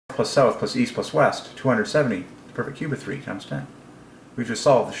plus south plus east plus west, 270, the perfect cube of 3 times 10. We've just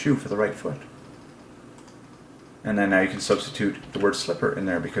solved the shoe for the right foot. And then now you can substitute the word slipper in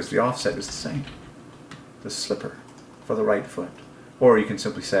there because the offset is the same. The slipper for the right foot. Or you can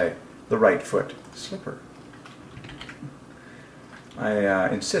simply say the right foot slipper. I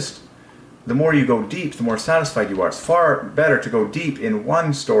insist, the more you go deep, the more satisfied you are. It's far better to go deep in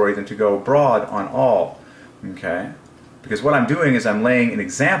one story than to go broad on all. Okay? Because what I'm doing is I'm laying an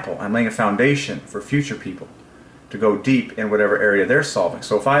example, I'm laying a foundation for future people to go deep in whatever area they're solving.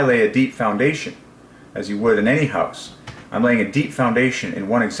 So if I lay a deep foundation, as you would in any house, I'm laying a deep foundation in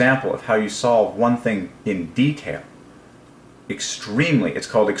one example of how you solve one thing in detail. Extremely. It's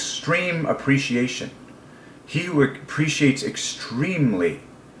called extreme appreciation. He who appreciates extremely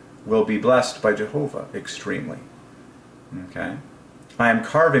will be blessed by Jehovah extremely. Okay? I am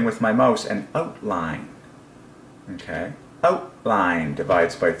carving with my mouse an outline. Okay? Outline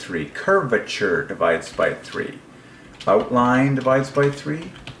divides by 3. Curvature divides by 3. Outline divides by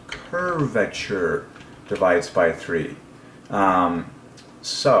 3. Curvature divides by 3.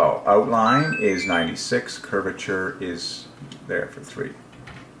 So, outline is 96. Curvature is there for 3.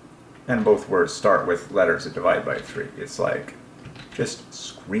 And both words start with letters that divide by 3. It's like just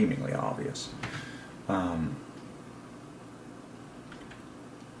screamingly obvious.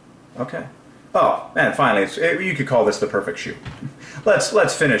 Okay. Oh, and finally, you could call this the perfect shoe.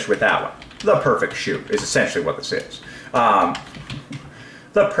 Let's finish with that one. The perfect shoe is essentially what this is. The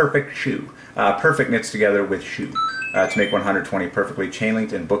perfect shoe. Perfect knits together with shoe to make 120 perfectly chain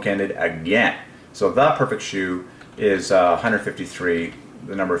linked and bookended again. So the perfect shoe is 153,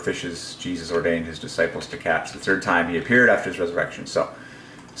 the number of fishes Jesus ordained his disciples to catch the 3rd time he appeared after his resurrection. So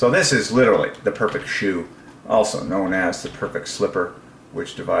this is literally the perfect shoe, also known as the perfect slipper,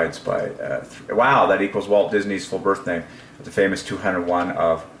 which divides by 3. Wow, that equals Walt Disney's full birthday, the famous 201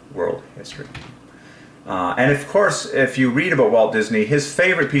 of world history. And of course, if you read about Walt Disney, his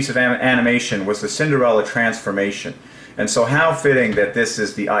favorite piece of animation was the Cinderella transformation. And so how fitting that this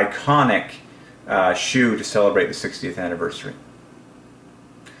is the iconic shoe to celebrate the 60th anniversary.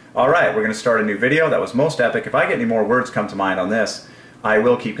 Alright, we're going to start a new video. That was most epic. If I get any more words come to mind on this, I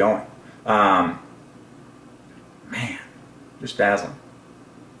will keep going. Man, just dazzling.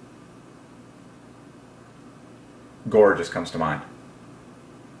 Gorgeous comes to mind.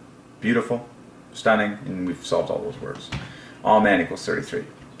 Beautiful, stunning, and we've solved all those words. All man equals 33.